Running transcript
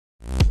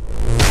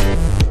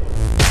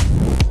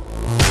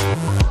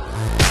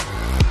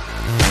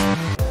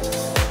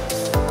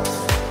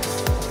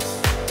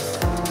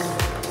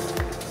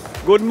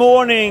Good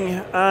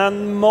morning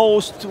and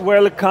most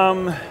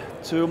welcome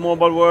to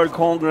Mobile World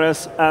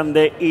Congress and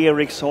the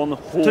Ericsson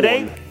Hall.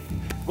 Today,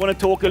 I'm going to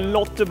talk a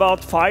lot about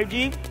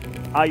 5G,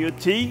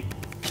 IoT,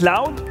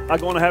 cloud.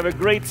 I'm going to have a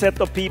great set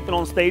of people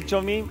on stage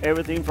of me,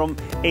 everything from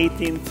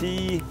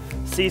AT&T,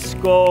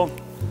 Cisco,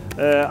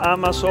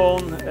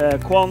 Amazon,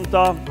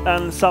 Quanta,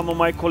 and some of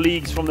my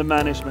colleagues from the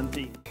management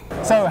team.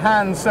 So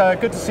Hans,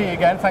 good to see you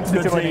again. Thanks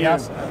for joining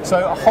us.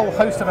 So a whole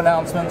host of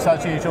announcements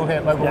as usual here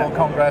at Mobile World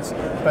Congress,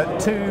 but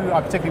two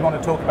I particularly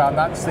want to talk about, and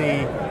that's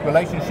the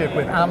relationship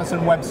with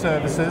Amazon Web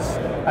Services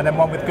and then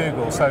one with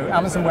Google. So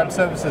Amazon Web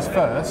Services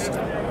first.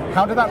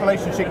 How did that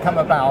relationship come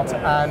about,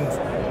 and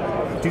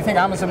do you think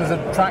Amazon is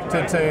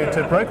attracted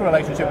to broker a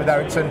relationship with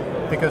Ericsson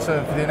because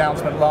of the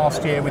announcement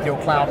last year with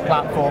your cloud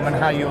platform and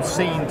how you're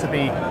seen to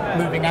be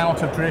moving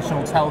out of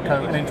traditional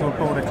telco and into a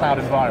broader cloud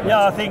environment?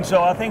 Yeah, I think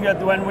so. I think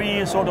that when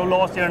we sort of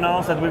last year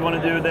announced that we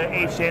want to do the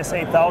HS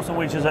 8000,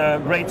 which is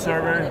a great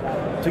server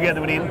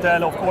together with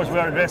Intel, of course we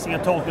are addressing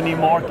a totally new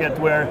market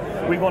where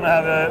we're going to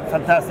have a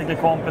fantastically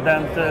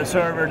competent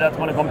server that's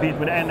going to compete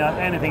with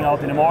anything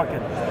out in the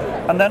market.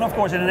 And then, of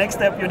course, in the next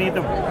step, you need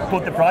to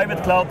put the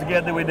private cloud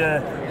together with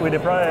the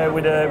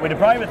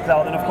private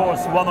cloud. And of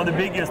course, one of the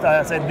biggest,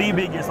 I said, the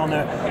biggest on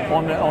the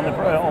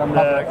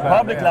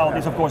public cloud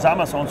is, of course,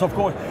 Amazon. So, of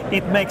course,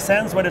 it makes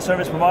sense where the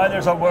service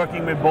providers are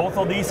working with both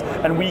of these,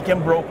 and we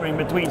can broker in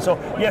between. So,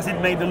 yes, it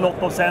made a lot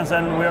of sense,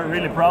 and we are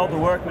really proud to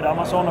work with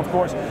Amazon, of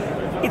course.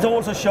 It's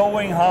also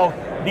showing how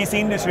these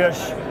industries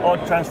are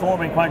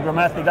transforming quite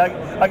dramatically.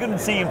 I couldn't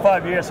see in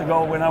 5 years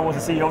ago when I was a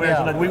CEO of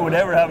Ericsson that we would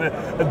ever have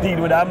a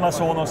deal with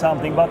Amazon or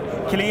something, but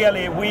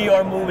clearly we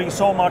are moving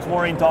so much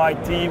more into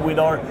IT with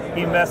our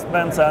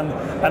investments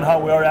and how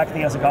we are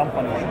acting as a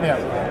company.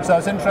 Yeah, so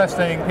it's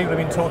interesting, people have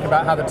been talking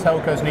about how the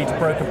telcos need to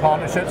broker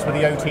partnerships with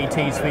the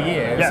OTTs for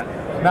years.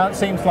 Yeah. Now it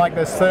seems like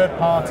there's third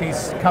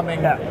parties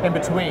coming in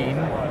between,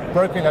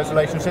 brokering those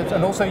relationships,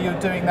 and also you're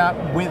doing that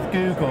with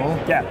Google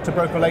to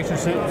broker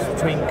relationships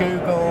between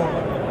Google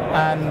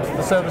and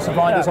the service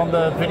providers on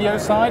the video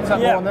side. Is that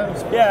more on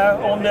those? Yeah,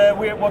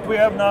 what we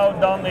have now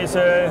done is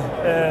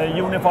a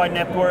unified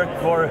network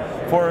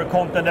for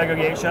content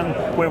aggregation,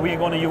 where we're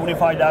going to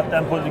unify that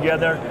and put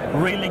together,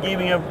 really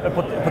giving a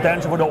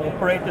potential for the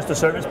operators, the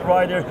service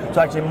provider,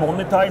 to actually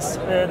monetize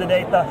the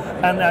data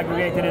and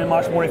aggregate it in a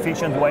much more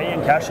efficient way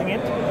and caching it.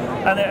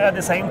 And at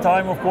the same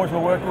time, of course,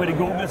 we're working with the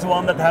Google's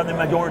one that have the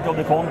majority of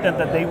the content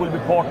that they will be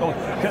part of,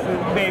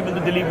 be able to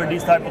deliver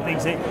these type of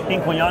things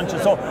in conjunction.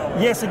 So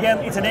yes, again,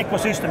 it's an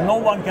ecosystem. No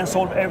one can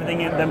solve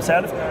everything in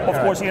themselves.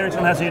 Of course,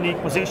 Ericsson has a unique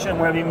position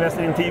where we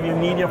invested in TV and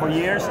media for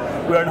years.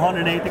 We are in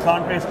 180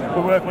 countries.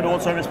 We work with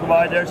all service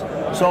providers.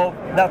 So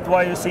that's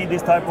why you see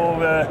this type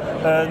of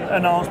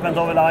announcement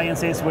of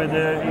alliances with,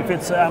 if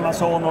it's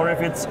Amazon or if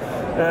it's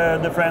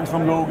the friends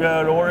from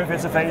Google or if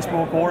it's a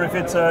Facebook or if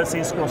it's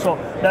Cisco. So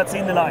that's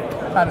in the line.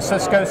 And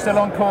Cisco still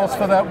on course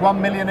for that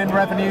 1 million in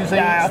revenues each?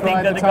 Yeah, I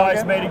think that the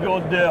guys made a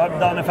good, have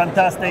done a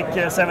fantastic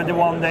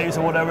 71 days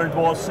or whatever it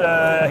was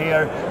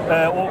here.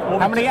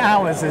 How many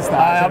hours is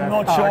that? I'm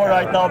not sure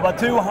right now, but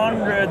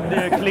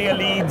 200 clear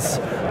leads,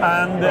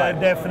 and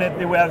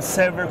definitely we have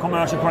several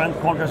commercial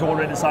contracts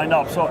already signed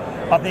up. So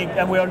I think,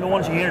 and we are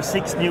launching here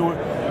 6 new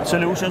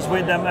solutions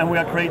with them, and we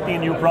are creating a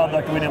new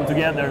product with them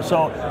together.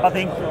 So I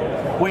think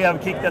we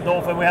have kicked that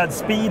off, and we had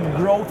speed,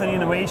 growth, and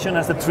innovation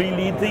as the 3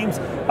 lead themes.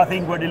 I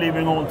think we're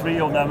delivering all 3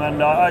 of them,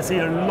 and I see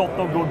a lot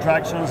of good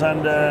tractions,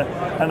 and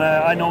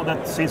I know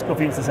that Cisco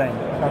feels the same.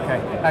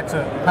 Okay,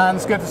 excellent.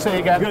 Hans, good to see you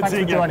again. Good Thanks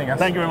for joining us.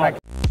 Thank you very much.